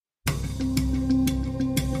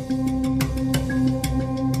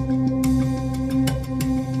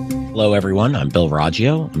Hello, everyone. I'm Bill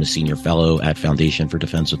Raggio. I'm a senior fellow at Foundation for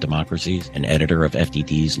Defense of Democracies and editor of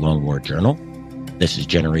FDD's Long War Journal. This is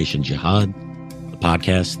Generation Jihad, a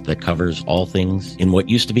podcast that covers all things in what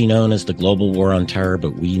used to be known as the global war on terror,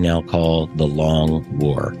 but we now call the Long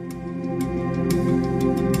War.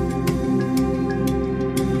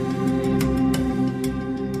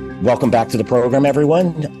 Welcome back to the program,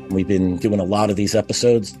 everyone. We've been doing a lot of these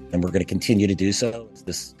episodes, and we're going to continue to do so.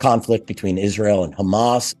 This conflict between Israel and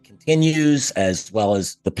Hamas continues, as well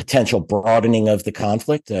as the potential broadening of the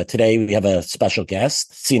conflict. Today, we have a special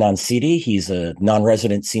guest, Sinan Ciddi. He's a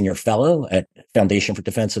non-resident senior fellow at Foundation for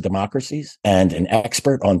Defense of Democracies and an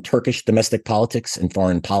expert on Turkish domestic politics and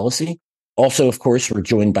foreign policy. Also, of course, we're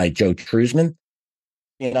joined by Joe Truzman.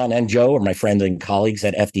 Sinan and Joe are my friend and colleagues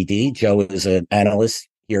at FDD. Joe is an analyst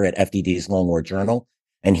here at FDD's Long War Journal,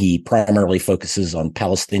 and he primarily focuses on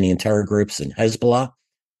Palestinian terror groups and Hezbollah.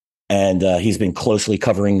 And he's been closely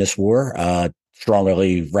covering this war.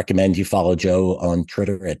 Strongly recommend you follow Joe on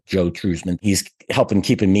Twitter at Joe Truzman. He's helping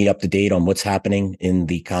keeping me up to date on what's happening in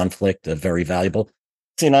the conflict. Very valuable.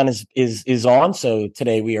 Sinan is on, so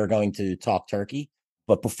today we are going to talk Turkey.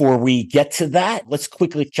 But before we get to that, let's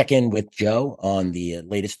quickly check in with Joe on the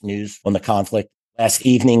latest news on the conflict. Last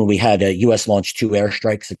evening, we had a U.S. launch 2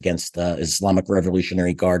 airstrikes against Islamic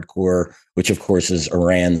Revolutionary Guard Corps, which, of course, is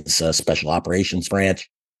Iran's special operations branch.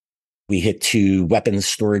 We hit 2 weapons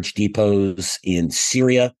storage depots in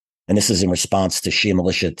Syria, and this is in response to Shia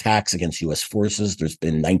militia attacks against U.S. forces. There's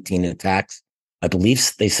been 19 attacks, I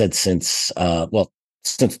believe they said since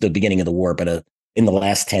the beginning of the war, but in the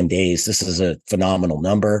last 10 days. This is a phenomenal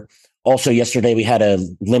number. Also, yesterday, we had a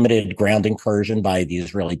limited ground incursion by the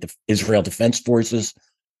Israel Defense Forces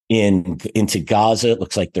into Gaza. It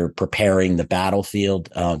looks like they're preparing the battlefield.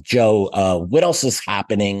 Joe, what else is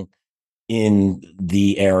happening in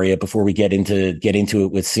the area before we get into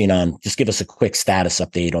it with Sinan? Just give us a quick status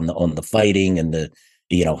update on the fighting and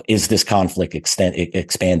is this conflict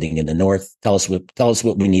expanding in the north? Tell us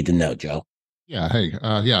what we need to know, Joe. Yeah. Hey,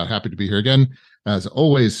 happy to be here again, as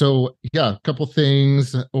always. So, a couple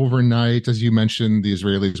things overnight. As you mentioned, the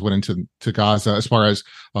Israelis went into Gaza as far as,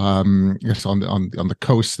 I guess on the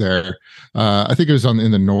coast there. I think it was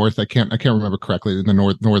in the north. I can't remember correctly. In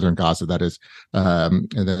the northern Gaza, that is. And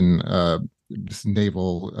then this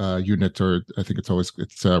naval unit, or I think it's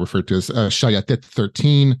referred to as Shayatet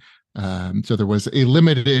 13. So there was a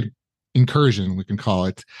limited incursion, we can call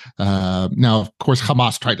it. Now, of course,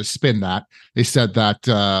 Hamas tried to spin that. They said that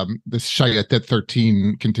this Shayatet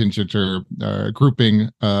 13 contingent or grouping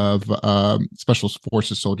of special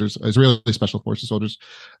forces soldiers, Israeli special forces soldiers,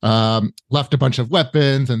 left a bunch of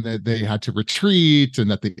weapons, and they had to retreat,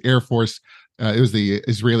 and that the Air Force, it was the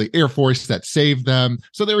Israeli Air Force that saved them.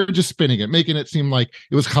 So they were just spinning it, making it seem like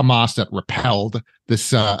it was Hamas that repelled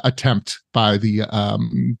this attempt by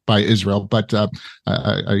Israel. But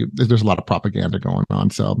there's a lot of propaganda going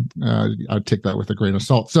on, so I'd take that with a grain of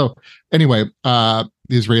salt. So anyway, the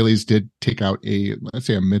Israelis did take out a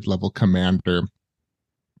mid-level commander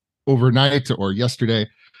overnight or yesterday.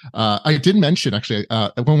 I did mention, actually,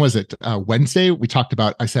 when was it? Wednesday, we talked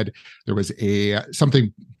about, I said there was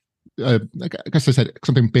something. I guess I said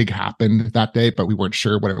something big happened that day, but we weren't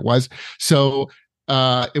sure what it was. So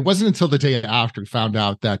it wasn't until the day after we found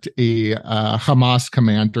out that a Hamas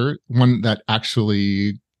commander, one that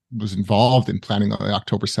actually was involved in planning the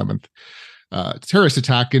October 7th terrorist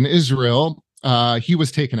attack in Israel, he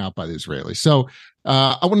was taken out by the Israelis. So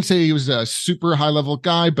I wouldn't say he was a super high level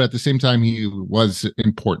guy, but at the same time, he was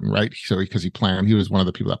important, right? So because he was one of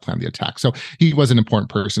the people that planned the attack. So he was an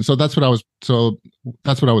important person. So that's what I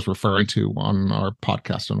was referring to on our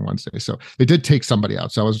podcast on Wednesday. So they did take somebody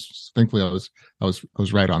out. So thankfully I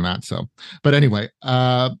was right on that. So, but anyway,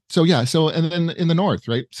 and then in the north,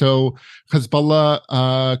 right? So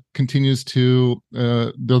Hezbollah continues to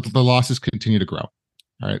the losses continue to grow.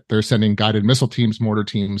 All right, they're sending guided missile teams, mortar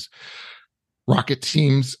teams, rocket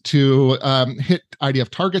teams to hit IDF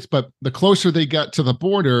targets, but the closer they get to the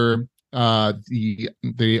border,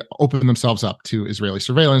 they open themselves up to Israeli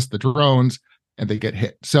surveillance, the drones, and they get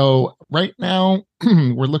hit. So right now,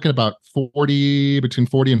 we're looking at about between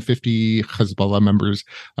 40 and 50 Hezbollah members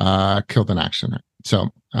killed in action. So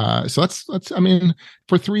that's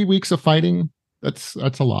for 3 weeks of fighting, that's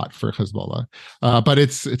a lot for Hezbollah. But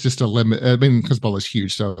it's just a limit. I mean, Hezbollah is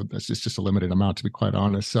huge, so it's just a limited amount, to be quite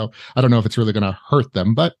honest. So I don't know if it's really going to hurt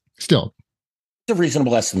them, but still. It's a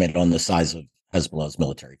reasonable estimate on the size of Hezbollah's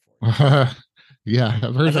military force.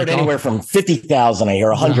 I've heard anywhere from 50,000, I hear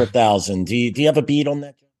 100,000. Do you have a beat on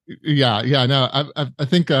that? No, I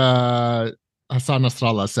think Hassan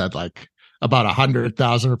Nasrallah said like about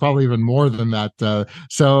 100,000 or probably even more than that.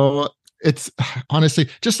 So it's honestly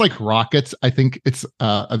just like rockets. I think it's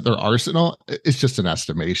their arsenal. It's just an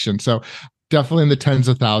estimation. So definitely in the tens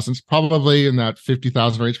of thousands, probably in that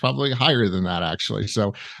 50,000 range, probably higher than that actually.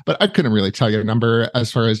 So, but I couldn't really tell you a number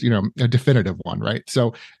as far as, a definitive one, right?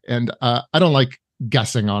 So, and I don't like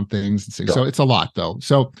guessing on things. So it's a lot though.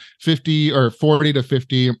 So 50 or 40 to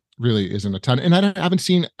 50 really isn't a ton. And I haven't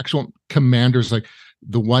seen actual commanders like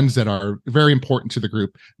the ones that are very important to the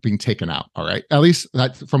group being taken out. All right. At least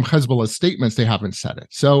that from Hezbollah's statements, they haven't said it.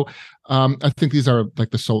 So I think these are like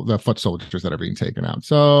the foot soldiers that are being taken out.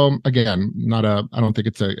 So again, I don't think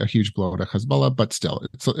it's a huge blow to Hezbollah, but still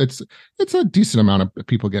it's a decent amount of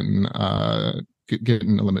people getting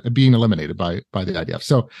being eliminated by the IDF.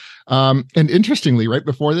 So and interestingly, right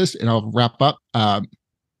before this, and I'll wrap up, the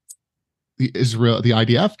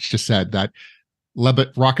IDF just said that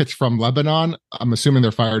rockets from Lebanon, I'm assuming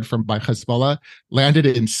they're fired by Hezbollah, landed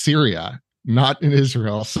in Syria, not in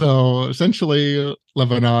Israel. So essentially,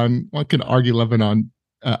 Lebanon, one can argue Lebanon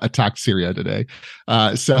attacked Syria today.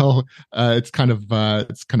 So it's kind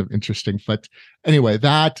of interesting. But anyway,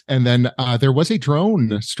 that, and then there was a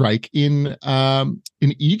drone strike in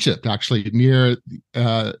Egypt, actually near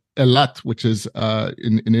Eilat, which is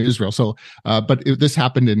in Israel. So, but this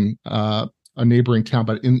happened in a neighboring town,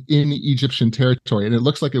 but in Egyptian territory, and it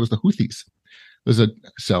looks like it was the Houthis.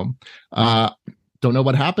 Don't know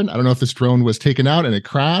what happened. I don't know if this drone was taken out and it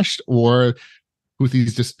crashed, or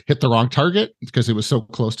Houthis just hit the wrong target because it was so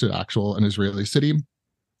close to an Israeli city,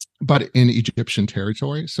 but in Egyptian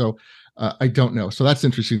territory. So I don't know. So that's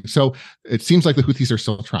interesting. So it seems like the Houthis are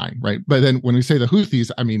still trying, right? But then when we say the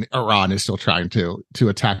Houthis, I mean Iran is still trying to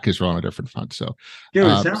attack Israel on a different front. So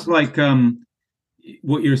it sounds like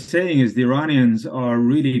what you're saying is the Iranians are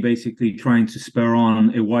really basically trying to spur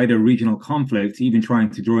on a wider regional conflict, even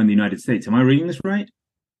trying to draw in the United States. Am I reading this right?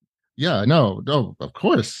 Yeah, no, of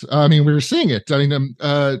course. I mean, we were seeing it. I mean,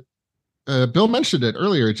 Bill mentioned it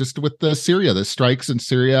earlier, just with the strikes in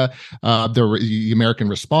Syria, the American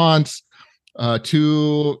response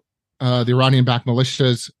to the Iranian-backed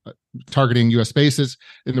militias targeting U.S. bases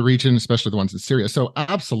in the region, especially the ones in Syria. So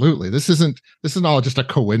absolutely, this isn't all just a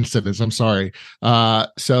coincidence. I'm sorry.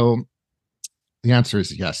 So the answer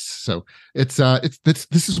is yes. So this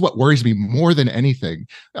is what worries me more than anything.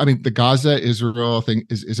 I mean, the Gaza-Israel thing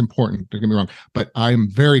is important. Don't get me wrong, but I'm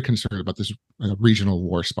very concerned about this regional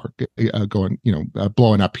war spark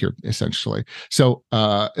blowing up here essentially. So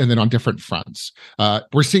and then on different fronts,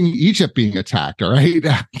 we're seeing Egypt being attacked. All right,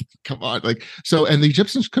 come on, and the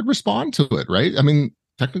Egyptians could respond to it, right? I mean,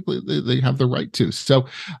 technically they have the right to. So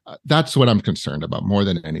that's what I'm concerned about more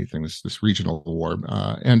than anything, this regional war.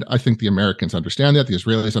 And I think the Americans understand that, the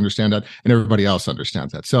Israelis understand that, and everybody else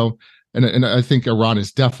understands that. So, and I think Iran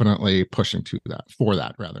is definitely pushing for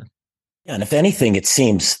that rather. Yeah, and if anything, it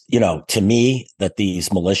seems, to me that these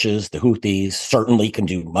militias, the Houthis, certainly can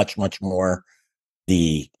do much, much more.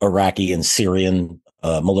 The Iraqi and Syrian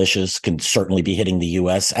militias can certainly be hitting the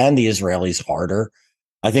U.S. and the Israelis harder.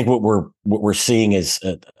 I think what we're seeing is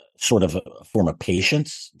a sort of a form of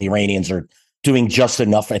patience. The Iranians are doing just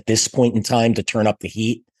enough at this point in time to turn up the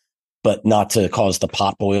heat, but not to cause the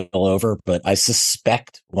pot boil over. But I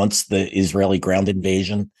suspect once the Israeli ground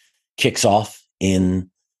invasion kicks off into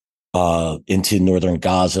northern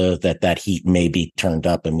Gaza, that heat may be turned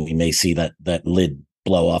up, and we may see that lid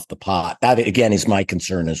blow off the pot. That again is my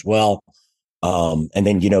concern as well. And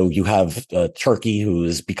then you have Turkey, who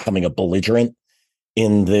is becoming a belligerent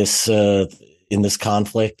in this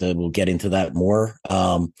conflict. We'll get into that more.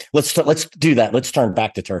 Let's do that. Let's turn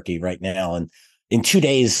back to Turkey right now. And in 2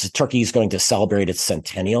 days, Turkey is going to celebrate its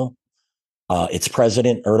centennial. Its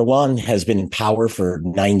president, Erdogan, has been in power for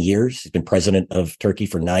 9 years. He's been president of Turkey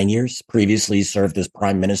for 9 years. Previously, he served as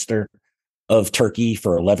prime minister of Turkey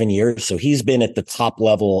for 11 years. So he's been at the top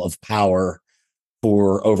level of power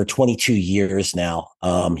for over 22 years now.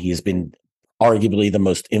 He has been arguably the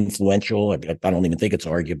most influential, I don't even think it's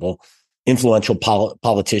arguable, influential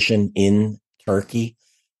politician in Turkey.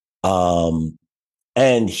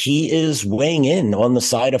 And he is weighing in on the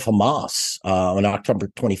side of Hamas. On October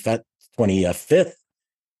 25th,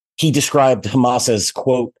 he described Hamas as,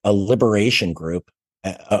 quote, a liberation group.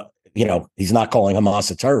 He's not calling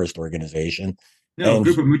Hamas a terrorist organization. No, a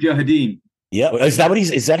group of mujahideen. Yeah, is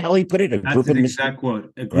that how he put it? That's an exact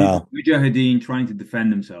quote. A group of mujahideen trying to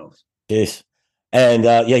defend themselves. Yes. And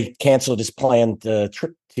he canceled his planned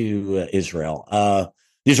trip to Israel.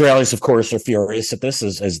 The Israelis, of course, are furious at this,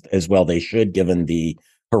 as well they should, given the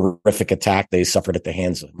horrific attack they suffered at the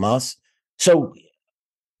hands of Hamas. So,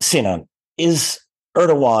 Sinan, is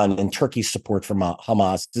Erdogan and Turkey's support for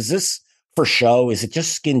Hamas, does this for show? Is it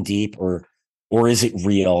just skin deep, or is it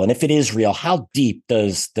real? And if it is real, how deep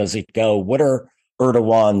does it go? What are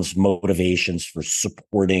Erdogan's motivations for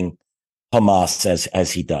supporting Hamas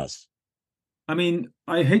as he does? I mean,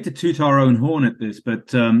 I hate to toot our own horn at this,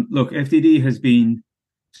 but look, FDD has been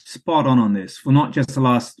spot on this for not just the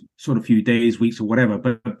last sort of few days, weeks, or whatever,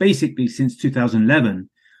 but basically since 2011,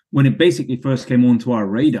 when it basically first came onto our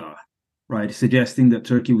radar, right, suggesting that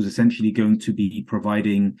Turkey was essentially going to be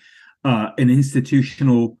providing an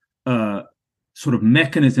institutional sort of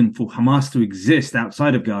mechanism for Hamas to exist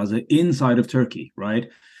outside of Gaza, inside of Turkey, right?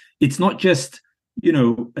 It's not just,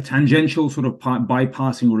 a tangential sort of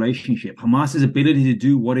bypassing relationship. Hamas's ability to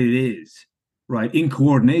do what it is, right, in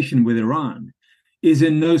coordination with Iran, is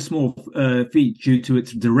in no small feat due to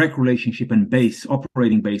its direct relationship and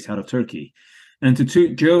operating base out of Turkey. And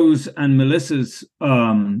to Joe's and Melissa's,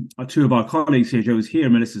 two of our colleagues here, Joe's here,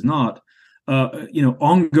 Melissa's not,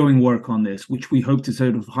 ongoing work on this, which we hope to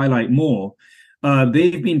sort of highlight more.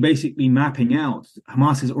 They've been basically mapping out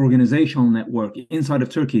Hamas's organizational network inside of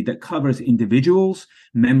Turkey that covers individuals,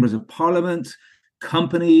 members of parliament,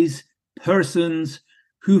 companies, persons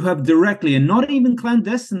who have directly, and not even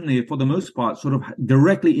clandestinely for the most part, sort of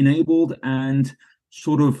directly enabled and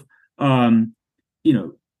sort of,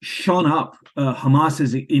 shone up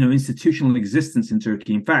Hamas's, institutional existence in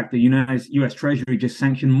Turkey. In fact, the U.S. Treasury just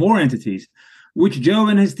sanctioned more entities, which Joe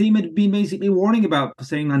and his team had been basically warning about,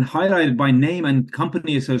 saying and highlighted by name and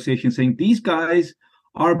company association, saying these guys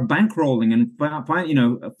are bankrolling and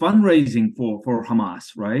fundraising for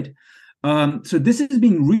Hamas, right? So this has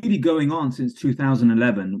been really going on since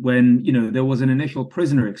 2011, when there was an initial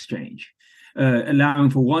prisoner exchange, allowing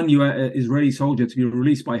for one Israeli soldier to be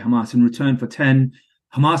released by Hamas in return for 10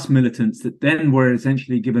 Hamas militants that then were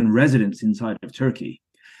essentially given residence inside of Turkey.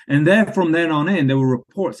 And there, from then on in, there were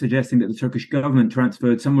reports suggesting that the Turkish government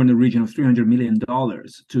transferred somewhere in the region of $300 million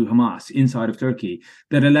to Hamas inside of Turkey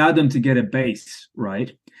that allowed them to get a base,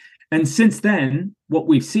 right? And since then, what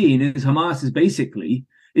we've seen is Hamas has basically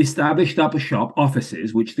established up a shop,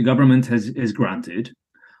 offices, which the government has granted.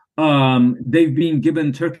 They've been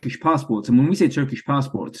given Turkish passports. And when we say Turkish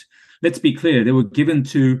passports, let's be clear, they were given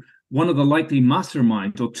to one of the likely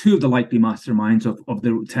masterminds, or two of the likely masterminds of the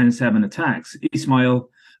 10/7 attacks, Ismail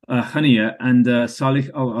Haniya and Salih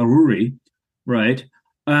al-Aruri, right?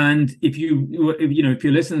 And if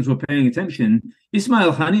your listeners were paying attention,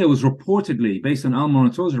 Ismail Haniya was reportedly, based on Al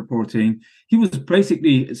Monitor's reporting, he was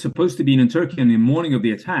basically supposed to be in Turkey on the morning of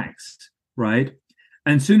the attacks, right?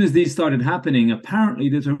 And soon as these started happening, apparently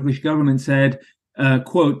the Turkish government said,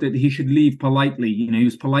 quote, that he should leave politely. He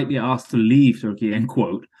was politely asked to leave Turkey, end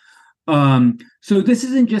quote. So this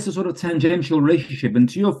isn't just a sort of tangential relationship. And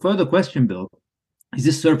to your further question, Bill, is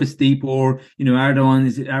this surface deep, or is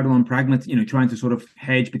it Erdogan pragmatic, trying to sort of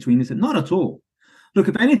hedge between this? Not at all. Look,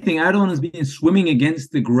 if anything, Erdogan has been swimming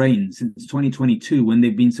against the grain since 2022, when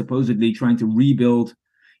they've been supposedly trying to rebuild,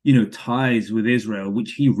 ties with Israel,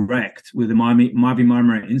 which he wrecked with the Mavi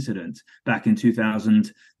Marmara incident back in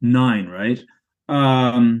 2009, right?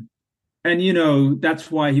 And that's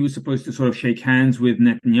why he was supposed to sort of shake hands with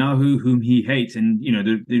Netanyahu, whom he hates, and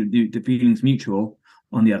the feelings mutual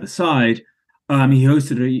on the other side. He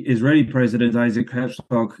hosted the Israeli president Isaac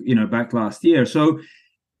Herzog, back last year. So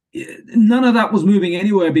none of that was moving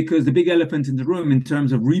anywhere, because the big elephant in the room in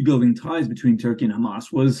terms of rebuilding ties between Turkey and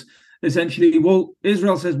Hamas was essentially, well,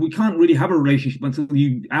 Israel says we can't really have a relationship until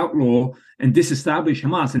you outlaw and disestablish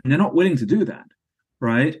Hamas, and they're not willing to do that,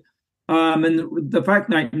 right? And the fact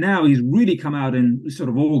that now he's really come out and sort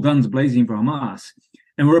of all guns blazing for Hamas,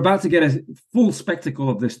 and we're about to get a full spectacle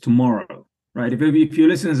of this tomorrow. Right. If your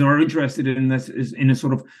listeners are interested in this, in a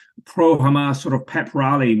sort of pro-Hamas sort of pep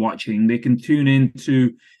rally watching, they can tune in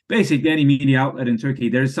to basically any media outlet in Turkey.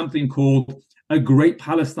 There is something called a Great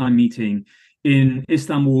Palestine meeting in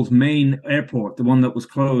Istanbul's main airport, the one that was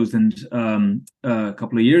closed and a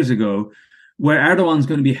couple of years ago, where Erdogan's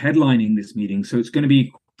going to be headlining this meeting. So it's going to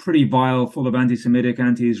be pretty vile, full of anti-Semitic,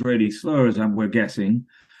 anti-Israeli slurs, we're guessing,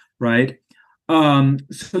 right?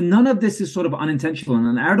 So none of this is sort of unintentional,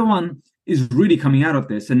 and Erdogan is really coming out of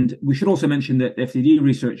this. And we should also mention that FDD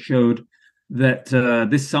research showed that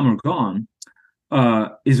this summer gone,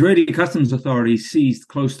 Israeli customs authorities seized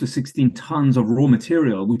close to 16 tons of raw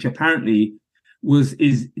material, which apparently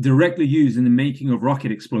is directly used in the making of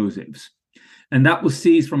rocket explosives. And that was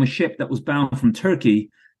seized from a ship that was bound from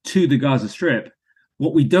Turkey to the Gaza Strip.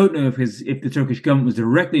 What we don't know is if the Turkish government was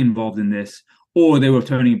directly involved in this, or they were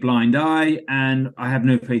turning a blind eye, and I have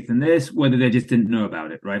no faith in this, whether they just didn't know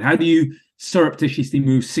about it, right? How do you surreptitiously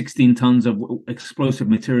move 16 tons of explosive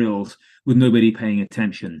materials with nobody paying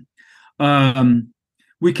attention?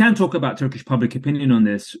 We can talk about Turkish public opinion on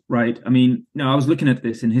this, right? I mean, I was looking at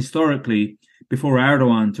this, and historically, before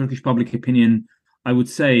Erdogan, Turkish public opinion, I would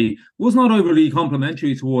say, was not overly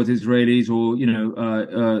complimentary towards Israelis or,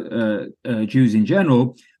 Jews in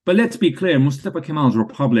general. But let's be clear, Mustafa Kemal's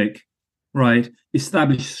republic, right,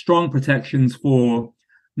 established strong protections for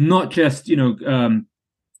not just,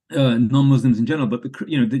 non-Muslims in general, but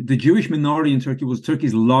the Jewish minority in Turkey was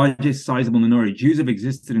Turkey's largest sizable minority. Jews have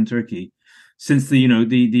existed in Turkey since they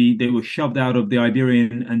were shoved out of the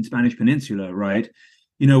Iberian and Spanish Peninsula, right?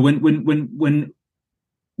 When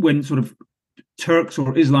sort of Turks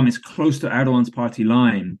or Islamists close to Erdogan's party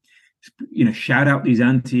line, shout out these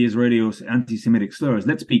anti-Israeli or anti-Semitic slurs.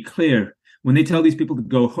 Let's be clear: when they tell these people to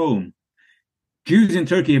go home, Jews in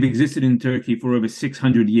Turkey have existed in Turkey for over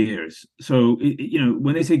 600 years. So,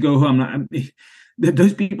 when they say go home,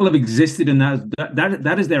 those people have existed, and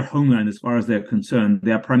that is their homeland as far as they're concerned.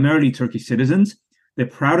 They are primarily Turkish citizens. They're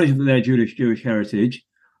proud of their Jewish heritage.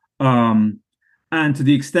 And to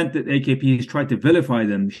the extent that AKP has tried to vilify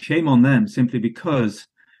them, shame on them, simply because,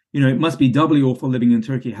 it must be doubly awful living in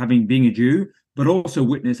Turkey, being a Jew, but also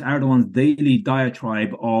witness Erdogan's daily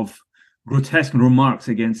diatribe of grotesque remarks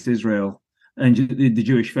against Israel and the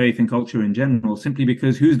Jewish faith and culture in general, simply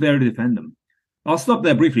because who's there to defend them? I'll stop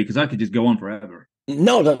there briefly because I could just go on forever.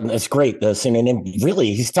 No, that's great. Sinan,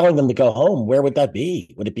 really, he's telling them to go home. Where would that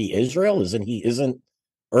be? Would it be Israel? Isn't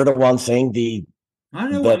Erdogan saying I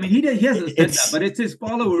don't know. I mean, he hasn't said that, but it's his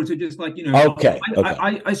followers who just like, Okay.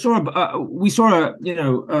 We saw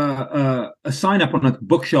a sign up on a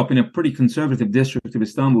bookshop in a pretty conservative district of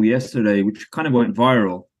Istanbul yesterday, which kind of went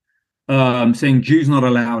viral, saying Jews not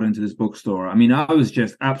allowed into this bookstore. I mean, I was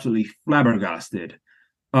just absolutely flabbergasted.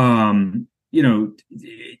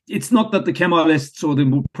 It's not that the Kemalists or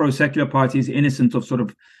the pro-secular party is innocent of sort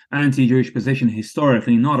of anti-Jewish position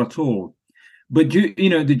historically, not at all. But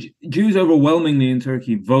the Jews overwhelmingly in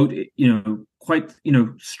Turkey vote, quite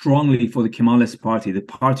strongly for the Kemalist party, the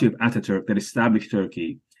party of Ataturk that established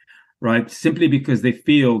Turkey, right? Simply because they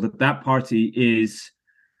feel that party is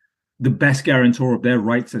the best guarantor of their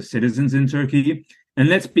rights as citizens in Turkey. And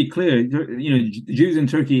let's be clear, Jews in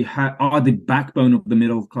Turkey are the backbone of the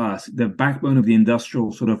middle class, the backbone of the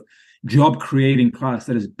industrial sort of job-creating class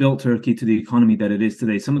that has built Turkey to the economy that it is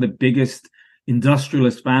today. Some of the biggest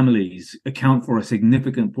industrialist families account for a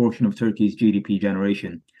significant portion of Turkey's GDP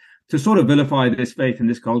generation. To sort of vilify this faith and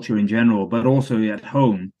this culture in general, but also at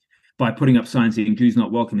home, by putting up signs saying Jews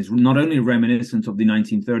not welcome, is not only reminiscent of the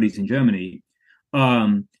 1930s in Germany,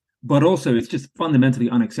 but also it's just fundamentally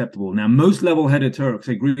unacceptable. Now, most level-headed Turks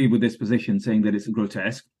agree with this position, saying that it's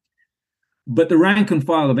grotesque. But the rank and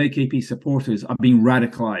file of AKP supporters are being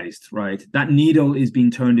radicalized, right? That needle is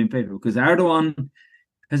being turned in favor because Erdogan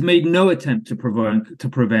has made no attempt to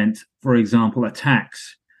prevent, for example,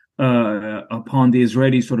 attacks upon the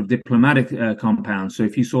Israeli sort of diplomatic compound. So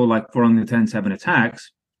if you saw like 410-7 attacks,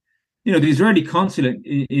 the Israeli consulate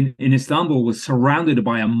in Istanbul was surrounded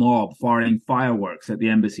by a mob firing fireworks at the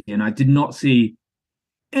embassy. And I did not see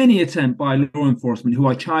any attempt by law enforcement, who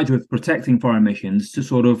are charged with protecting foreign missions, to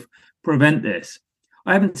sort of prevent this.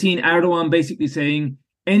 I haven't seen Erdogan basically saying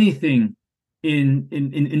anything in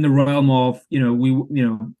the realm of,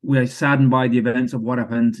 we are saddened by the events of what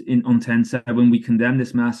happened on 10/7. We condemn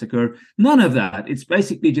this massacre. None of that. It's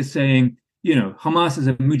basically just saying, Hamas is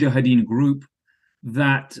a mujahideen group,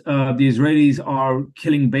 that the Israelis are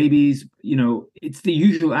killing babies. It's the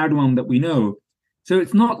usual Erdogan that we know. So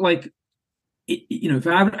it's not like, if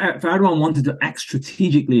Erdogan wanted to act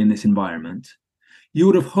strategically in this environment, you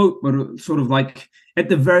would have hoped, but sort of like, at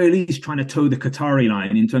the very least, trying to toe the Qatari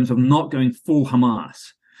line in terms of not going full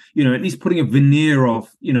Hamas. At least putting a veneer of,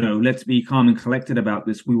 let's be calm and collected about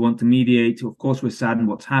this. We want to mediate. Of course, we're saddened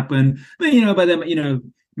what's happened. But, by them,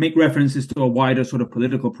 make references to a wider sort of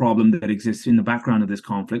political problem that exists in the background of this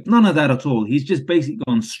conflict. None of that at all. He's just basically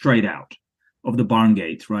gone straight out of the barn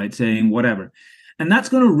gate, right? Saying whatever. And that's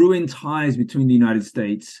going to ruin ties between the United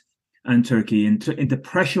States and Turkey, and the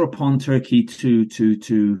pressure upon Turkey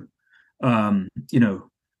to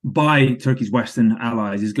by Turkey's Western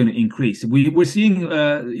allies is going to increase. We're seeing,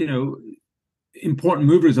 important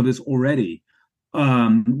movers of this already.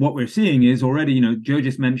 What we're seeing is already, Joe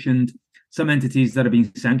just mentioned some entities that are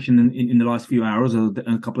being sanctioned in the last few hours or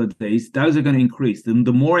a couple of days. Those are going to increase. The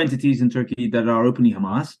more entities in Turkey that are openly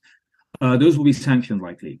Hamas, those will be sanctioned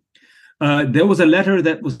likely. There was a letter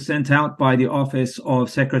that was sent out by the office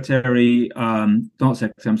of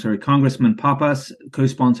Congressman Papas,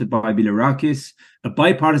 co-sponsored by Bilirakis, a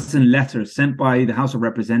bipartisan letter sent by the House of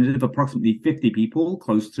Representatives, approximately 50 people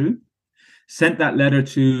close to, sent that letter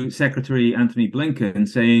to Secretary Anthony Blinken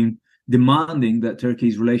saying, demanding that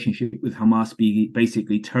Turkey's relationship with Hamas be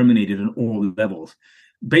basically terminated on all levels.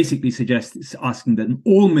 Basically suggests asking that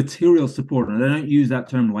all material support, and I don't use that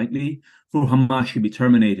term lightly, for Hamas should be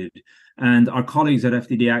terminated. And our colleagues at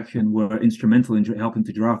FDD Action were instrumental in helping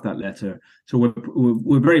to draft that letter. So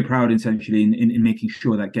we're very proud, essentially, in making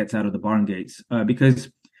sure that gets out of the barn gates,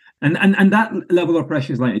 because and that level of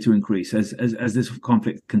pressure is likely to increase as this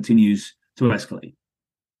conflict continues to escalate.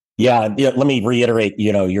 Yeah, let me reiterate,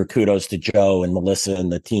 your kudos to Joe and Melissa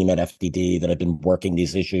and the team at FDD that have been working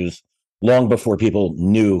these issues long before people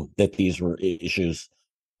knew that these were issues.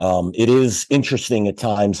 It is interesting at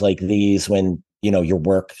times like these when, your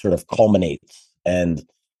work sort of culminates and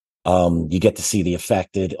you get to see the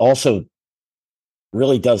effect. It also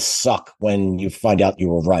really does suck when you find out you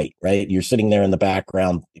were right? You're sitting there in the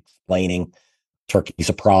background explaining Turkey's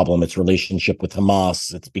a problem, its relationship with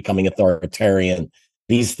Hamas, it's becoming authoritarian.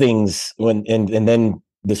 These things, and then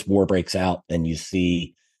this war breaks out and you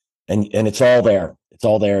see, and it's all there. It's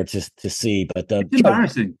all there to see. But it's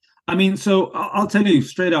embarrassing. I mean, so I'll tell you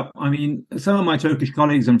straight up. I mean, some of my Turkish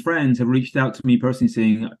colleagues and friends have reached out to me personally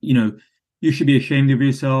saying, you should be ashamed of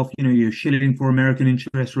yourself. You're shilling for American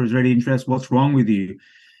interests or Israeli interests. What's wrong with you?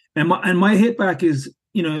 And my hit back is,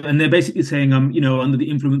 and they're basically saying I'm, under the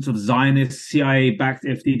influence of Zionist CIA-backed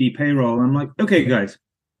FDD payroll. And I'm like, okay, guys,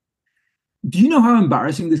 do you know how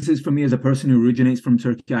embarrassing this is for me as a person who originates from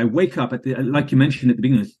Turkey? I wake up like you mentioned at the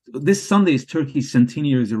beginning, this Sunday is Turkey's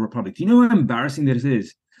centenary as a republic. Do you know how embarrassing this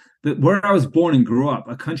is? That where I was born and grew up,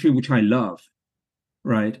 a country which I love,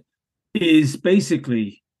 right, is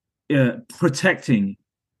basically protecting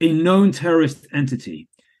a known terrorist entity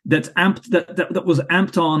that was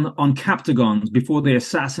amped on Captagons before they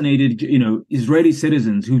assassinated, Israeli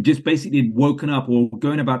citizens who just basically had woken up or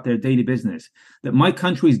going about their daily business. That my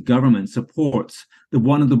country's government supports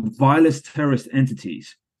one of the vilest terrorist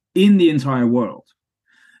entities in the entire world,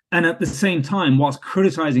 and at the same time, whilst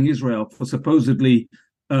criticizing Israel for supposedly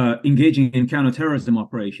engaging in counterterrorism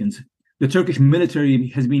operations, the Turkish military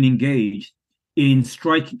has been engaged in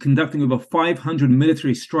conducting over 500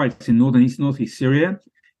 military strikes in northeast Syria,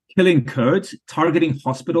 killing Kurds, targeting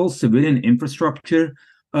hospitals, civilian infrastructure,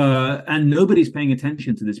 and nobody's paying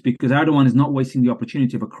attention to this because Erdogan is not wasting the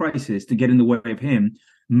opportunity of a crisis to get in the way of him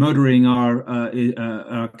murdering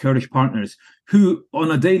our Kurdish partners who,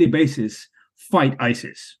 on a daily basis, fight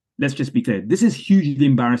ISIS. Let's just be clear. This is hugely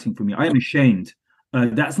embarrassing for me. I am ashamed.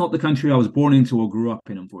 That's not the country I was born into or grew up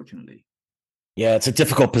in, unfortunately. Yeah, it's a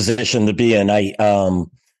difficult position to be in. I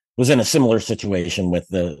was in a similar situation with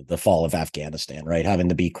the fall of Afghanistan, right? Having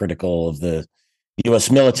to be critical of the U.S.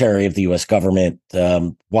 military, of the U.S. government,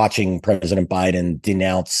 watching President Biden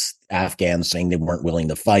denounce Afghans, saying they weren't willing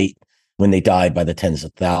to fight when they died by the tens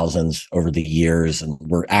of thousands over the years, and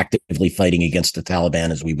were actively fighting against the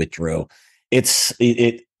Taliban as we withdrew.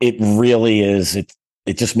 It really is.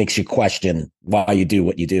 It just makes you question why you do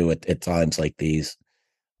what you do at times like these.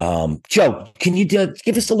 Joe, can you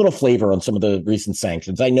give us a little flavor on some of the recent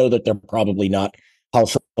sanctions? I know that they're probably not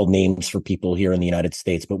household names for people here in the United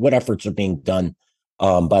States, but what efforts are being done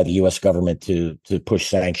by the U.S. government to push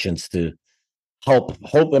sanctions to help?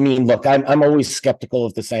 I mean, look, I'm always skeptical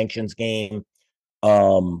of the sanctions game.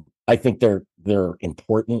 I think they're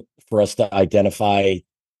important for us to identify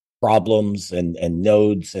problems and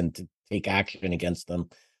nodes and to take action against them.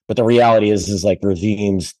 But the reality is like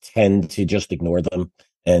regimes tend to just ignore them.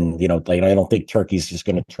 And, I don't think Turkey's just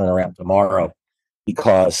going to turn around tomorrow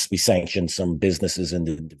because we sanctioned some businesses and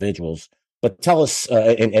individuals. But tell us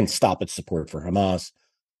and stop its support for Hamas.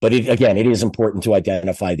 But it is important to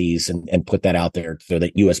identify these and put that out there so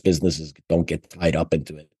that U.S. businesses don't get tied up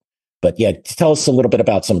into it. But yeah, tell us a little bit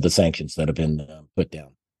about some of the sanctions that have been put down.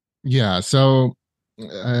 Yeah. So,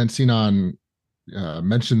 and Sinan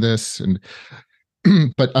mentioned this, and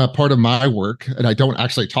but part of my work, and I don't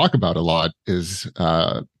actually talk about a lot, is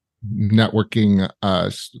networking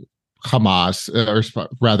Hamas, or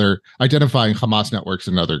rather identifying Hamas networks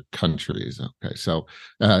in other countries. Okay, so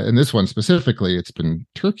in this one specifically, it's been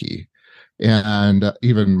Turkey. And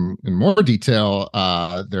even in more detail,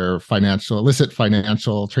 their illicit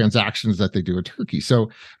financial transactions that they do in Turkey. So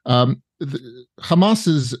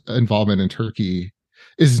Hamas's involvement in Turkey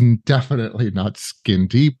is definitely not skin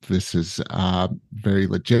deep. This is very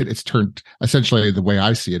legit. It's turned, essentially, the way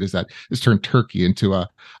I see it is that it's turned Turkey into a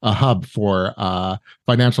hub for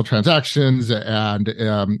financial transactions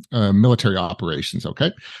and military operations.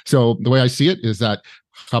 Okay, so the way I see it is that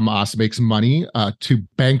Hamas makes money to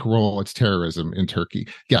bankroll its terrorism in Turkey.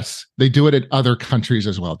 Yes, they do it in other countries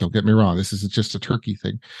as well. Don't get me wrong. This isn't just a Turkey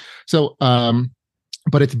thing. So,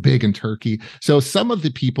 but it's big in Turkey. So some of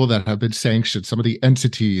the people that have been sanctioned, some of the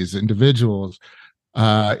entities, individuals,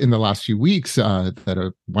 in the last few weeks,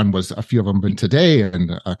 one was a few of them been today,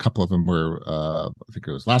 and a couple of them were, I think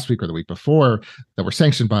it was last week or the week before, that were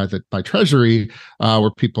sanctioned by Treasury,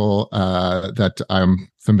 were people that I'm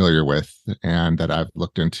familiar with and that I've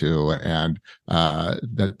looked into, and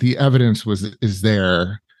that the evidence is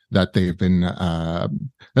there that they've been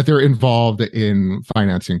that they're involved in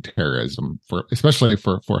financing terrorism, especially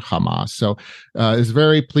for Hamas. So it's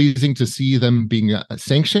very pleasing to see them being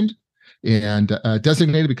sanctioned and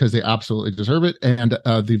designated, because they absolutely deserve it. And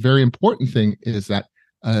the very important thing is that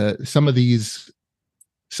some of these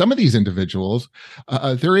individuals,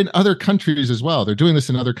 they're in other countries as well. They're doing this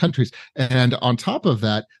in other countries. And on top of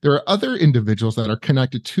that, there are other individuals that are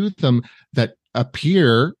connected to them that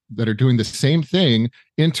are doing the same thing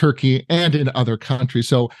in Turkey and in other countries.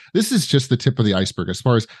 So this is just the tip of the iceberg as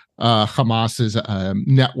far as Hamas's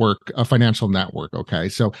network, a financial network. Okay,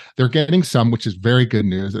 so they're getting some, which is very good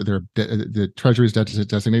news. The Treasury is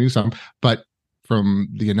designating some, but from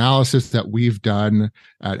the analysis that we've done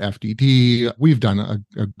at FDD, we've done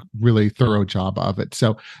a really thorough job of it.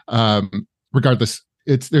 So regardless,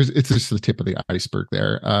 it's just the tip of the iceberg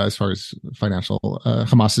there as far as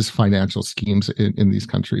Hamas's financial schemes in these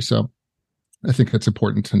countries. So I think that's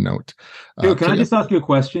important to note. Can I just ask you a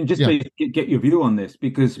question, just to get your view on this?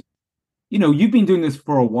 Because, you've been doing this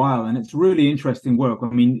for a while, and it's really interesting work. I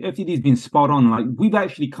mean, FTD's been spot on. Like, we've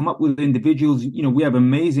actually come up with individuals. We have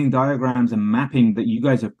amazing diagrams and mapping that you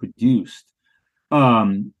guys have produced.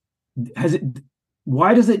 Why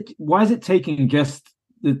is it taking just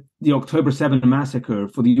the October 7th massacre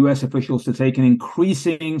for the U.S. officials to take an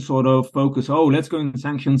increasing sort of focus? Oh, let's go and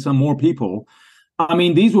sanction some more people. I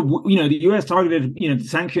mean, these were, the U.S. targeted,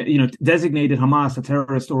 designated Hamas a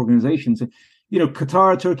terrorist organization. So,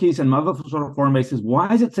 Qatar, Turkey, and other sort of foreign bases. Why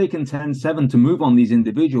has it taken 10/7 to move on these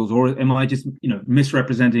individuals? Or am I just,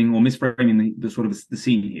 misrepresenting or misframing the sort of the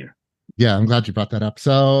scene here? Yeah, I'm glad you brought that up.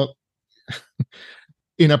 So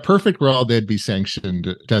in a perfect world, they'd be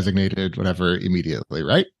sanctioned, designated, whatever, immediately,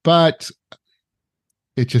 right? But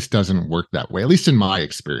it just doesn't work that way, at least in my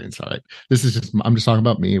experience. All right. I'm just talking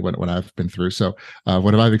about me, what I've been through. So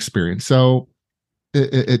what have I experienced? So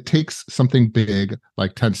it takes something big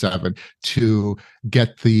like 10/7 to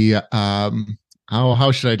get the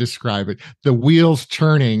how should I describe it? The wheels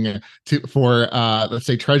turning for let's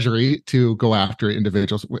say Treasury to go after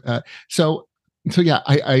individuals. So yeah,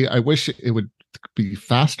 I wish it would be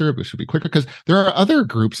faster, but it should be quicker, because there are other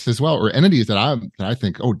groups as well, or entities that I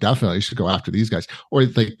think, oh, definitely should go after these guys. Or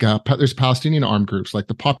like there's Palestinian armed groups like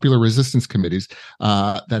the Popular Resistance Committees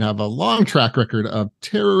that have a long track record of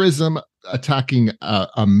terrorism, attacking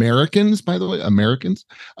Americans, by the way,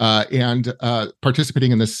 and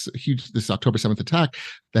participating in this October 7th attack,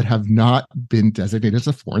 that have not been designated as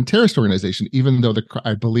a foreign terrorist organization, even though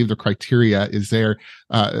I believe the criteria is there.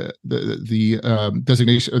 The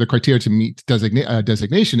designation, or the criteria to meet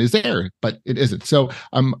designation is there, but it isn't. So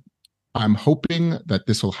I'm hoping that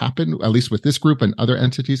this will happen, at least with this group and other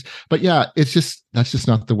entities. But yeah, that's just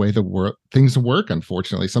not the way things work,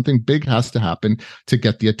 unfortunately. Something big has to happen to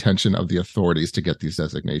get the attention of the authorities to get these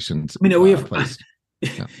designations placed.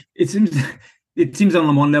 Yeah. It seems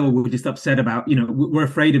on one level we're just upset about, we're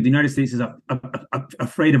afraid of, the United States is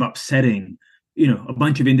afraid of upsetting, a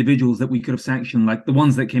bunch of individuals that we could have sanctioned, like the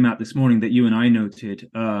ones that came out this morning that you and I noted.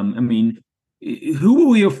 I mean, who are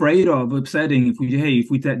we afraid of upsetting if we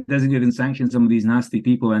designate and sanction some of these nasty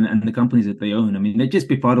people and the companies that they own? I mean, it just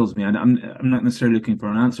befuddles me. I'm not necessarily looking for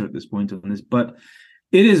an answer at this point on this, but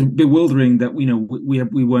it is bewildering that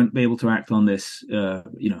we weren't able to act on this,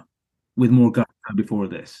 with more guts before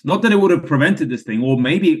this. Not that it would have prevented this thing, or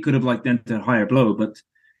maybe it could have dealt a higher blow, but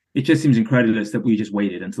it just seems incredulous that we just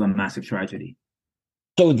waited until a massive tragedy.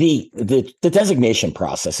 So the designation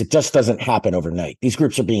process, it just doesn't happen overnight. These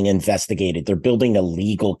groups are being investigated. They're building a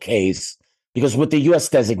legal case, because with the U.S.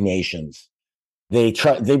 designations, they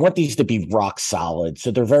want these to be rock solid.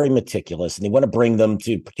 So they're very meticulous, and they want to bring them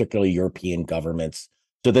to particularly European governments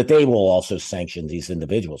so that they will also sanction these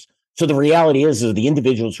individuals. So the reality is the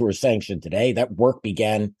individuals who are sanctioned today, that work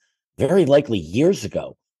began very likely years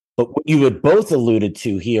ago. But what you had both alluded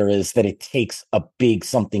to here is that it takes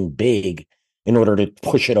something big in order to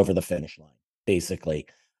push it over the finish line, basically,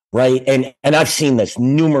 right? And I've seen this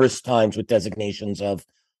numerous times with designations of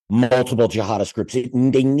multiple jihadist groups.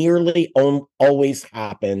 They nearly always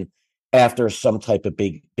happen after some type of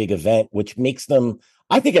big event, which makes them,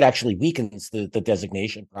 I think it actually weakens the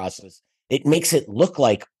designation process. It makes it look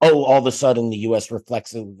like, all of a sudden the U.S.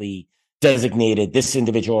 reflexively designated this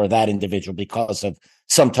individual or that individual because of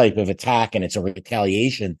some type of attack and it's a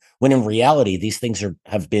retaliation, when in reality, these things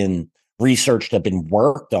have been researched, have been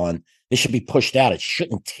worked on. They should be pushed out. It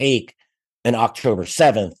shouldn't take an October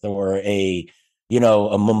 7th or a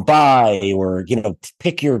Mumbai, or,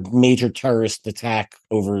 pick your major terrorist attack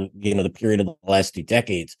over, the period of the last 2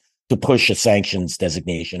 decades to push a sanctions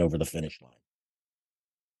designation over the finish line.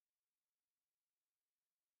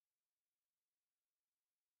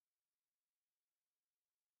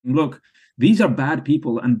 Look, these are bad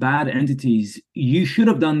people and bad entities. You should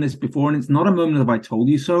have done this before, and it's not a moment of I told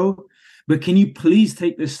you so, but can you please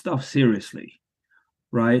take this stuff seriously?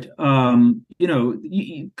 Right?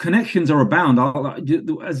 Connections are abound.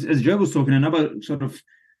 As Joe was talking, another sort of,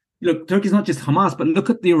 look, Turkey's not just Hamas, but look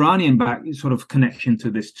at the Iranian back sort of connection to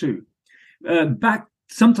this too. Back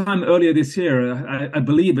sometime earlier this year, I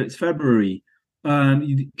believe it's February,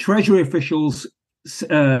 Treasury officials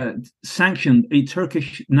sanctioned a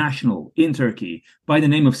Turkish national in Turkey by the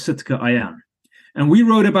name of Sıtkı Ayan. And we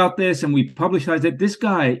wrote about this and we publicized it. This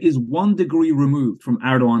guy is 1 degree removed from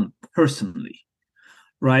Erdogan personally,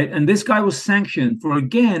 right? And this guy was sanctioned for,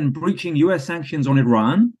 again, breaching U.S. sanctions on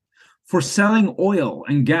Iran, for selling oil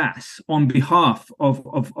and gas on behalf of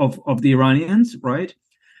the Iranians, right?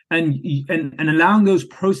 And allowing those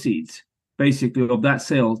proceeds, basically, of that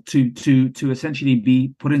sale to essentially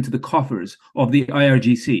be put into the coffers of the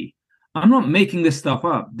IRGC. I'm not making this stuff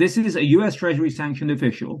up. This is a U.S. Treasury sanctioned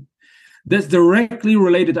official that's directly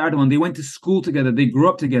related to Erdogan. They went to school together. They grew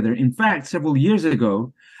up together. In fact, several years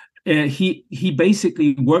ago, he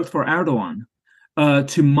basically worked for Erdogan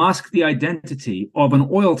to mask the identity of an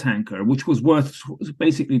oil tanker, which was worth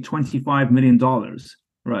basically $25 million,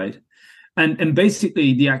 right? And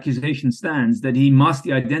basically the accusation stands that he masked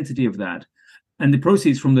the identity of that. And the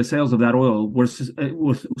proceeds from the sales of that oil were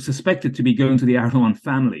suspected to be going to the Erdogan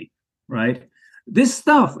family, right? This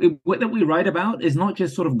stuff that we write about is not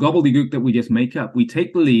just sort of gobbledygook that we just make up. We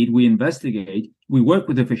take the lead, we investigate, we work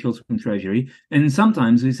with officials from Treasury, and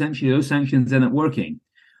sometimes essentially those sanctions end up working.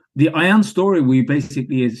 The Ayan story, we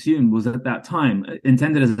basically assumed, was at that time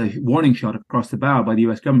intended as a warning shot across the bow by the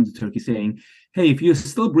US government to Turkey, saying, hey, if you're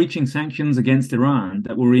still breaching sanctions against Iran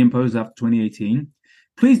that were reimposed after 2018,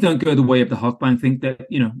 please don't go the way of the Halkbank and think that,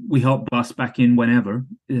 we helped bust back in whenever,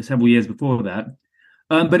 several years before that.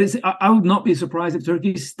 But I would not be surprised if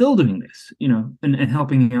Turkey is still doing this, and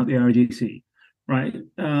helping out the IRGC, right?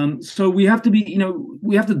 So we have to be,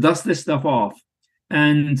 we have to dust this stuff off,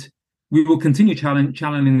 and we will continue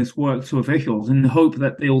challenging this work to officials and hope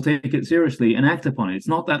that they will take it seriously and act upon it. It's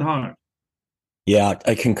not that hard. Yeah,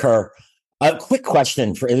 I concur. A quick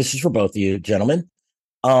question this is for both of you, gentlemen.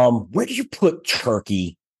 Where do you put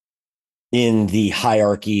Turkey in the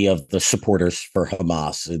hierarchy of the supporters for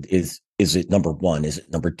Hamas? Is it number one? Is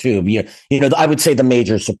it number two? I would say the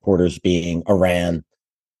major supporters being Iran,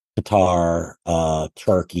 Qatar,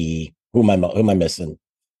 Turkey. Who am I missing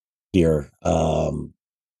here?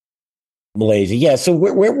 Malaysia. Yeah. So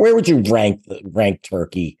where would you rank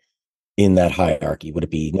Turkey in that hierarchy? Would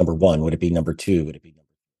it be number one? Would it be number two? Would it be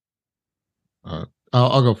number?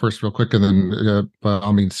 I'll go first real quick, and then by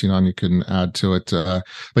all means, Sinan, you can add to it. But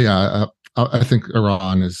yeah, I think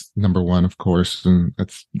Iran is number one, of course, and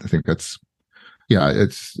it's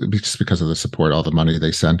just because of the support, all the money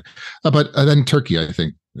they send. But then Turkey, I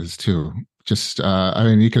think, is too. Just,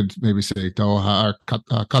 you could maybe say Doha or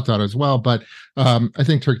Qatar as well, but I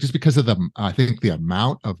think Turkey, just because of the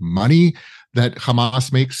amount of money that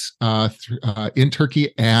Hamas makes in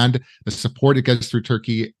Turkey, and the support it gets through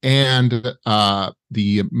Turkey, and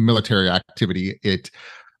the military activity it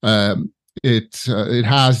has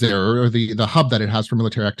there, or the hub that it has for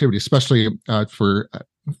military activity, especially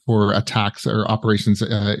for attacks or operations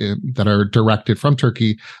that are directed from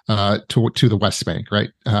Turkey to the West Bank,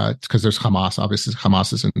 right? Because there's Hamas. Obviously,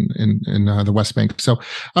 Hamas is in the West Bank. So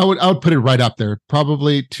I would put it right up there,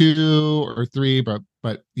 probably 2 or 3,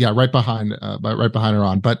 but yeah, right behind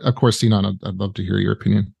Iran. But of course, Sinan, I'd love to hear your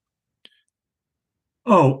opinion.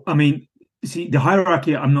 Oh, see, the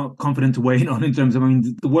hierarchy, I'm not confident to weigh in on in terms of,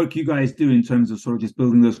 the work you guys do in terms of sort of just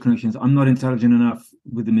building those connections. I'm not intelligent enough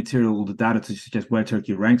with the material, the data to suggest where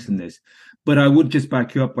Turkey ranks in this. But I would just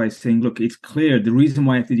back you up by saying, look, it's clear the reason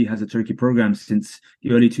why FDD has a Turkey program since the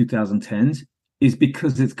early 2010s is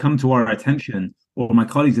because it's come to our attention, or my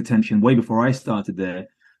colleagues' attention, way before I started there,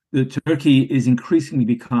 that Turkey is increasingly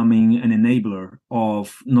becoming an enabler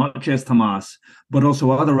of not just Hamas, but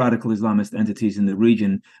also other radical Islamist entities in the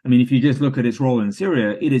region. If you just look at its role in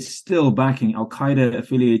Syria, it is still backing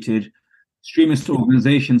al-Qaeda-affiliated extremist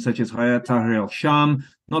organizations such as Hayat Tahrir al-Sham,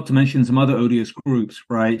 not to mention some other odious groups,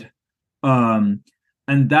 right? And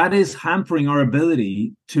And that is hampering our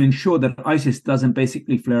ability to ensure that ISIS doesn't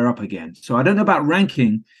basically flare up again. So I don't know about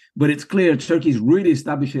ranking, but it's clear Turkey's really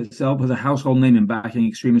established itself as a household name in backing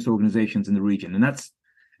extremist organizations in the region. And that's,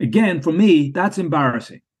 again, for me, that's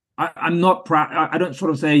embarrassing. I'm not proud. I don't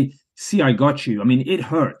sort of say, see, I got you. I mean, it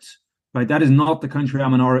hurts, right? That is not the country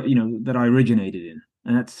that I originated in.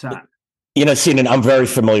 And that's sad. Sinan, I'm very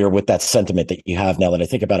familiar with that sentiment that you have now that I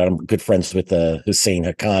think about it. I'm good friends with Hussein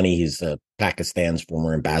Haqqani. He's Pakistan's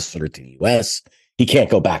former ambassador to the U.S. He can't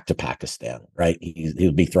go back to Pakistan, right?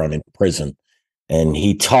 He'll be thrown in prison. And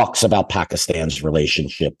he talks about Pakistan's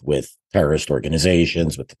relationship with terrorist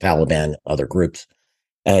organizations, with the Taliban, other groups.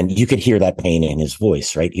 And you could hear that pain in his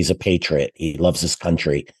voice, right? He's a patriot. He loves his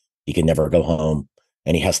country. He can never go home.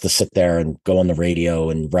 And he has to sit there and go on the radio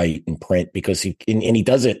and write and print because he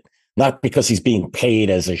does it not because he's being paid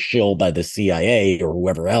as a shill by the CIA or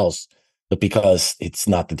whoever else, but because it's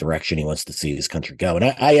not the direction he wants to see his country go. And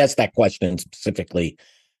I asked that question specifically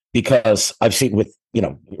because I've seen with,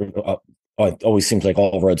 it always seems like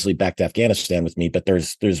all roads lead back to Afghanistan with me, but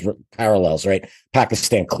there's parallels, right?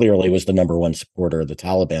 Pakistan clearly was the number one supporter of the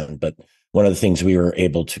Taliban, but one of the things we were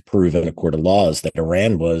able to prove in a court of law is that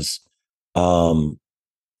Iran was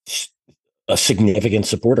a significant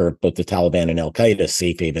supporter of both the Taliban and Al Qaeda,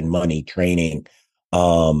 safe haven, money, training,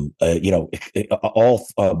 all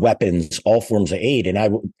weapons, all forms of aid.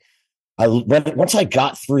 And once I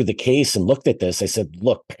got through the case and looked at this, I said,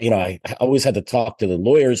 look, I always had to talk to the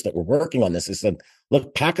lawyers that were working on this. I said,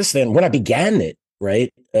 look, Pakistan, when I began it,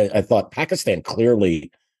 right, I thought Pakistan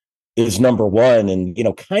clearly is number one and,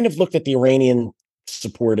 kind of looked at the Iranian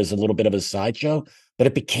support as a little bit of a sideshow, but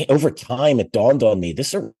it became, over time, it dawned on me,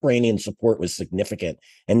 this Iranian support was significant.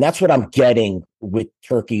 And that's what I'm getting with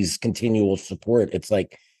Turkey's continual support. It's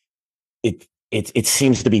like, it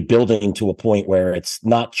seems to be building to a point where it's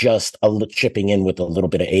not just chipping in with a little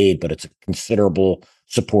bit of aid, but it's a considerable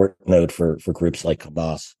support node for groups like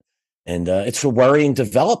Hamas. And it's a worrying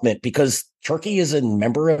development because Turkey is a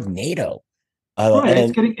member of NATO. Right,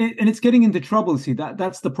 it's getting into trouble. See,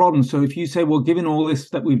 that's the problem. So if you say, well, given all this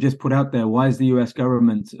that we've just put out there, why is the US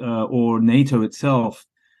government or NATO itself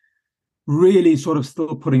really sort of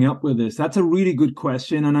still putting up with this? That's a really good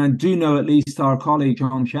question. And I do know at least our colleague,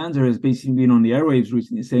 John Shanzer, has basically been on the airwaves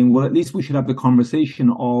recently saying, well, at least we should have the conversation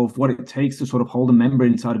of what it takes to sort of hold a member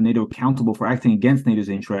inside of NATO accountable for acting against NATO's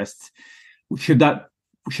interests.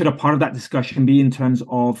 Should a part of that discussion be in terms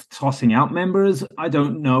of tossing out members? I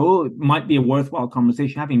don't know. It might be a worthwhile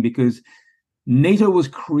conversation having because NATO was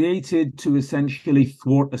created to essentially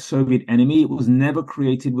thwart a Soviet enemy. It was never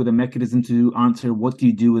created with a mechanism to answer what do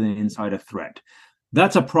you do with an insider threat.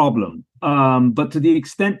 That's a problem. But to the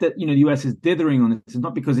extent that the US is dithering on this, it's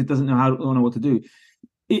not because it doesn't know what to do.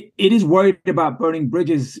 It is worried about burning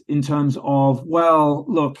bridges in terms of, well,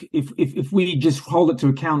 look, if we just hold it to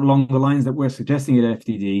account along the lines that we're suggesting at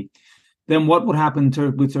FTD, then what would happen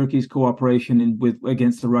with Turkey's cooperation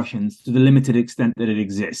against the Russians to the limited extent that it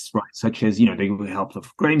exists, right? Such as, they helped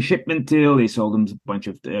with grain shipment deal, they sold them a bunch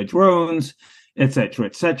of drones, et cetera,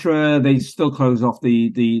 et cetera. They still close off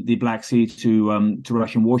the Black Sea to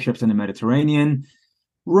Russian warships in the Mediterranean.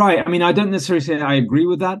 Right. I mean, I don't necessarily say I agree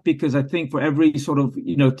with that because I think for every sort of,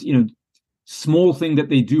 small thing that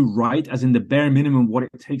they do right, as in the bare minimum, what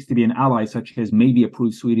it takes to be an ally, such as maybe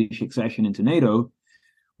approve Swedish accession into NATO,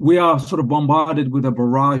 we are sort of bombarded with a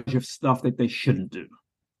barrage of stuff that they shouldn't do.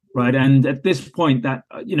 Right. And at this point that,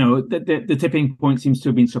 the tipping point seems to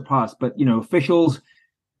have been surpassed. But, officials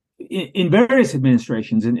in various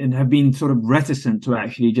administrations and have been sort of reticent to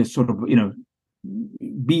actually just sort of,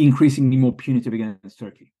 be increasingly more punitive against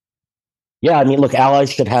Turkey. Yeah, I mean, look,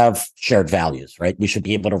 allies should have shared values, right? We should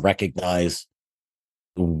be able to recognize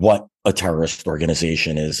what a terrorist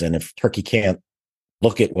organization is. And if Turkey can't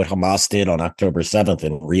look at what Hamas did on October 7th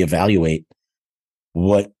and reevaluate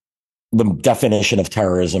what the definition of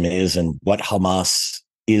terrorism is and what Hamas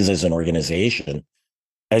is as an organization,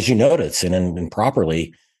 as you noted, and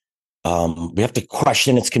improperly, we have to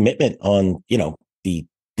question its commitment on, the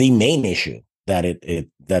main issue that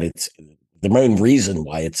it's the main reason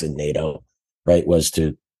why it's in NATO, right, was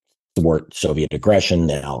to thwart Soviet aggression.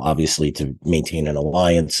 Now, obviously, to maintain an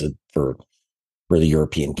alliance for the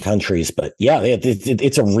European countries. But yeah,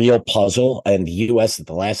 it's a real puzzle. And the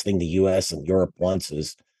last thing the U.S. and Europe wants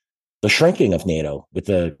is the shrinking of NATO with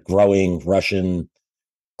the growing Russian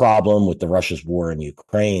problem with Russia's war in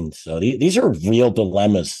Ukraine. So these are real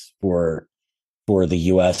dilemmas for the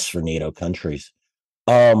U.S., for NATO countries.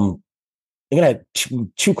 I'm going to have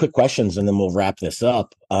two quick questions and then we'll wrap this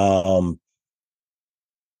up.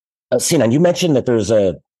 Sinan, you mentioned that there's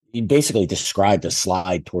he basically described a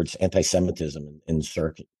slide towards anti-Semitism in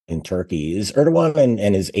Turkey. Is Erdogan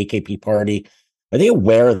and his AKP party, are they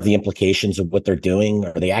aware of the implications of what they're doing?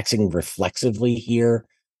 Are they acting reflexively here?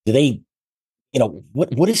 Do they,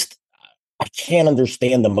 what is, I can't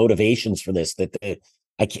understand the motivations for this,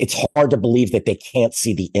 it's hard to believe that they can't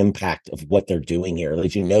see the impact of what they're doing here,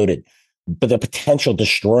 as you noted, but the potential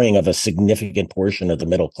destroying of a significant portion of the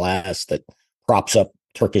middle class that props up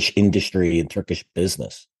Turkish industry and Turkish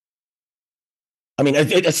business. I mean,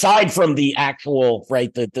 aside from the actual,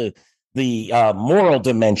 right, the moral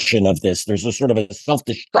dimension of this, there's a sort of a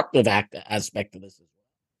self-destructive aspect of this.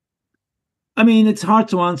 I mean, it's hard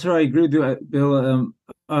to answer. I agree with you, Bill.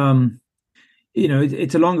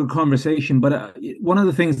 It's a longer conversation, but one of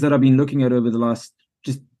the things that I've been looking at over the last,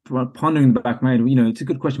 just pondering in the back of my mind, it's a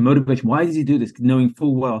good question. Motivation. Why does he do this? Knowing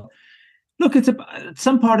full well. Look,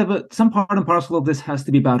 some part and parcel of this has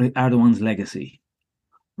to be about Erdogan's legacy.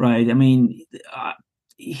 Right. I mean,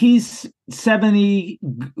 he's 70,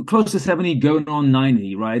 close to 70, going on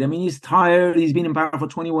 90. Right. I mean, he's tired. He's been in power for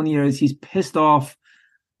 21 years. He's pissed off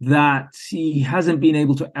that he hasn't been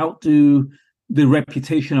able to outdo the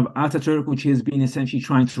reputation of Ataturk, which he has been essentially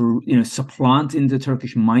trying to, supplant in the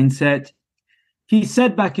Turkish mindset. He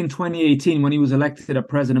said back in 2018, when he was elected a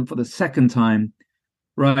president for the second time,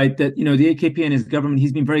 right, that the AKP and his government,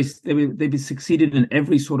 they've succeeded in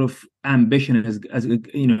every sort of ambition as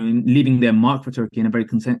in leaving their mark for Turkey in a very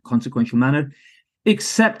consequential manner,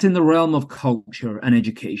 except in the realm of culture and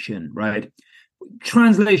education. Right.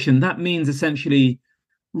 Translation: that means essentially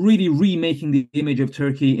really remaking the image of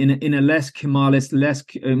Turkey in a less Kemalist, less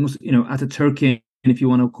Ataturkian, if you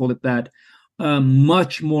want to call it that,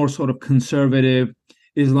 much more sort of conservative,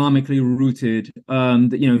 Islamically rooted.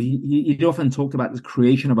 He often talked about the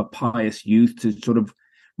creation of a pious youth to sort of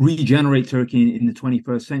regenerate Turkey in the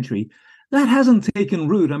 21st century. That hasn't taken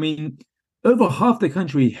root. I mean, over half the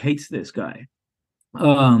country hates this guy.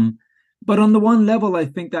 But on the one level, I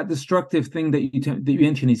think that destructive thing that you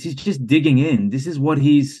mentioned is he's just digging in. This is how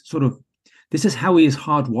he is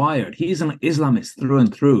hardwired. He is an Islamist through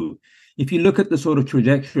and through. If you look at the sort of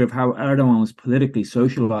trajectory of how Erdogan was politically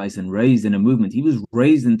socialized and raised in a movement, he was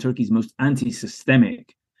raised in Turkey's most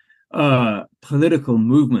anti-systemic political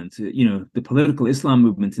movement. The political Islam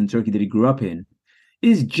movement in Turkey that he grew up in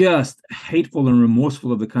is just hateful and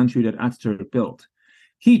remorseful of the country that Ataturk built.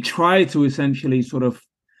 He tried to essentially sort of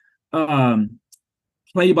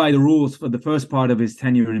play by the rules for the first part of his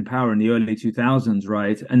tenure in power in the early 2000s,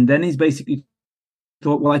 right? And then he's basically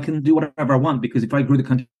thought, well, I can do whatever I want, because if I grew the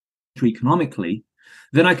country economically,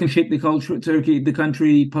 then I can shape the culture of Turkey, the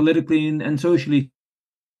country politically and socially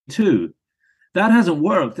too. That hasn't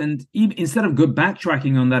worked. And instead of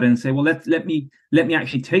backtracking on that and say, well, let me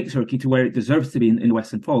actually take Turkey to where it deserves to be in the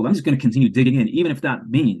Western fold, I'm just going to continue digging in, even if that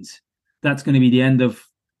means that's going to be the end of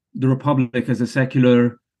the Republic as a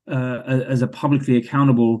secular, as a publicly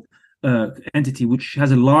accountable entity, which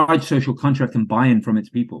has a large social contract and buy-in from its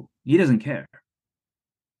people. He doesn't care.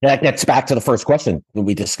 That gets back to the first question that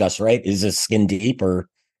we discussed, right? Is this skin deep, or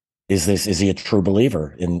is he a true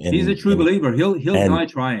believer? He's a true believer. He'll die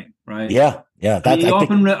trying, right? Yeah.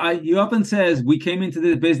 He often says, we came into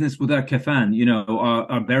the business with our kafan,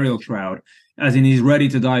 our burial shroud, as in he's ready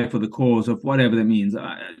to die for the cause of whatever that means.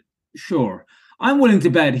 Sure. I'm willing to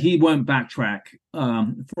bet he won't backtrack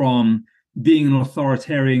from being an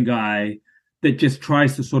authoritarian guy that just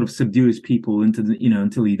tries to sort of subdue his people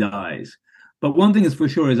until he dies. But one thing is for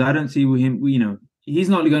sure is I don't see him, he's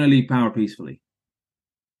not going to leave power peacefully.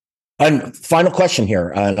 And final question here,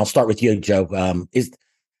 and I'll start with you, Joe. Is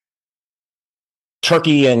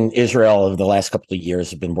Turkey and Israel over the last couple of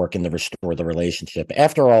years have been working to restore the relationship.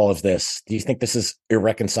 After all of this, do you think this is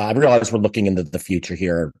irreconcilable? I realize we're looking into the future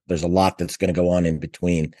here. There's a lot that's going to go on in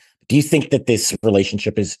between. Do you think that this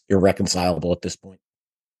relationship is irreconcilable at this point?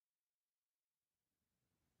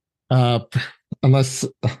 Unless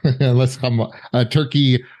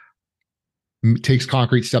Turkey takes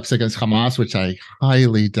concrete steps against Hamas, which I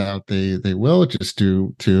highly doubt they will, just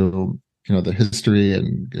due to the history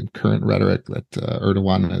and current rhetoric that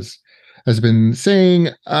Erdogan has been saying.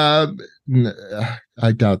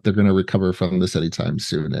 I doubt they're going to recover from this anytime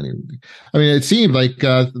soon. Anyway, I mean, it seemed like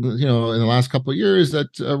in the last couple of years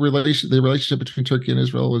that the relationship between Turkey and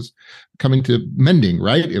Israel was coming to mending.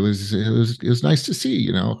 Right? It was nice to see.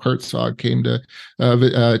 Herzog came to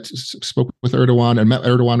spoke with Erdogan and met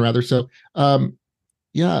Erdogan rather. So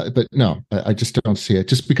but no, I just don't see it.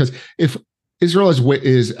 Just because if Israel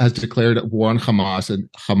has declared war on Hamas, and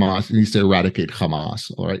Hamas needs to eradicate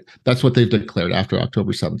Hamas. All right, that's what they've declared after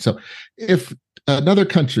October 7th. So, if another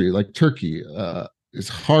country like Turkey is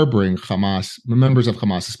harboring Hamas, members of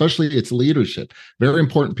Hamas, especially its leadership, very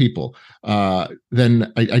important people,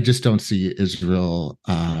 then I just don't see Israel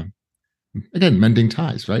again mending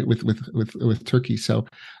ties, right, with Turkey. So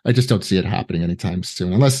I just don't see it happening anytime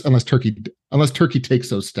soon, unless Turkey takes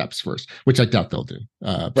those steps first, which I doubt they'll do.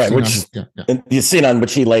 Right, Sinan,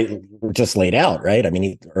 which he just laid out, right? I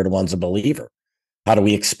mean, Erdogan's a believer. How do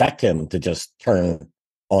we expect him to just turn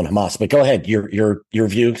on Hamas? But go ahead, your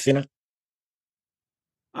view, Sinan.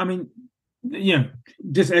 I mean,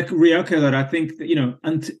 just re-echo that. I think that,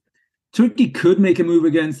 and Turkey could make a move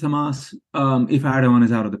against Hamas if Erdogan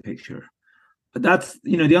is out of the picture. But that's,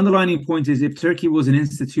 the underlining point is if Turkey was an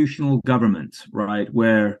institutional government, right,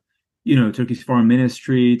 where, Turkey's foreign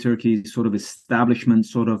ministry, Turkey's sort of establishment,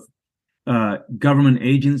 sort of government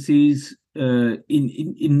agencies in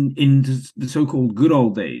the so-called good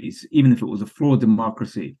old days, even if it was a flawed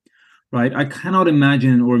democracy, right? I cannot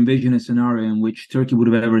imagine or envision a scenario in which Turkey would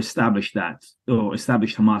have ever established that or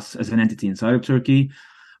established Hamas as an entity inside of Turkey.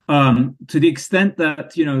 To the extent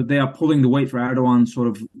that, they are pulling the weight for Erdogan's sort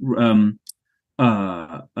of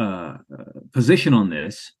position on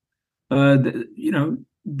this, I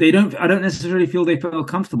don't necessarily feel they feel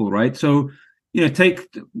comfortable, right? So, take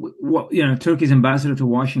what, Turkey's ambassador to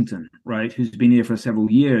Washington, right, who's been here for several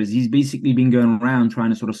years. He's basically been going around trying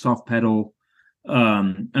to sort of soft pedal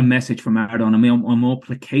a message from Erdogan, a more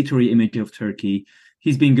placatory image of Turkey.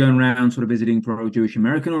 He's been going around sort of visiting pro-Jewish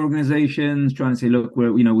American organizations, trying to say, look,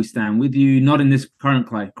 we stand with you, not in this current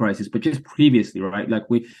crisis, but just previously, right? Like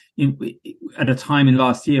at a time in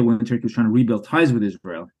last year when Turkey was trying to rebuild ties with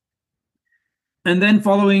Israel. And then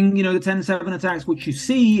following, the 10/7 attacks, what you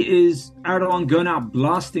see is Erdogan going out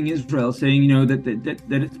blasting Israel, saying, that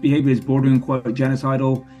its behavior is bordering, quote,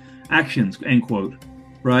 genocidal actions, end quote,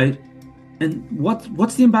 right? And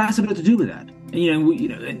what's the ambassador to do with that?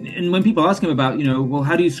 And when people ask him about, well,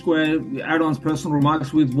 how do you square Erdogan's personal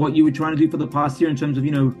remarks with what you were trying to do for the past year in terms of,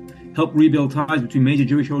 help rebuild ties between major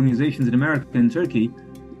Jewish organizations in America and Turkey?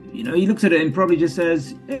 He looks at it and probably just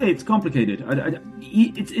says, hey, it's complicated.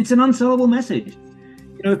 It's an unsellable message.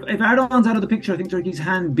 If Erdogan's out of the picture, I think Turkey's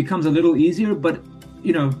hand becomes a little easier. But,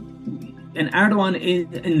 and Erdogan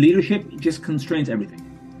in leadership just constrains everything.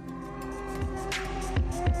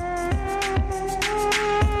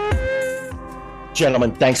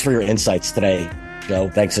 Gentlemen, thanks for your insights today. Joe,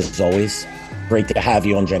 thanks as always. Great to have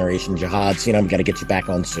you on Generation Jihad. We got to get you back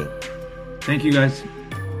on soon. Thank you, guys.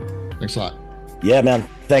 Thanks a lot. Yeah, man.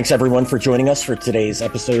 Thanks, everyone, for joining us for today's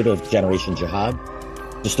episode of Generation Jihad.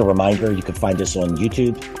 Just a reminder, you can find us on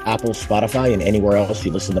YouTube, Apple, Spotify, and anywhere else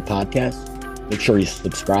you listen to podcasts. Make sure you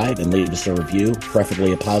subscribe and leave us a review,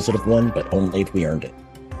 preferably a positive one, but only if we earned it.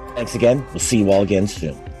 Thanks again. We'll see you all again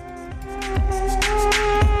soon.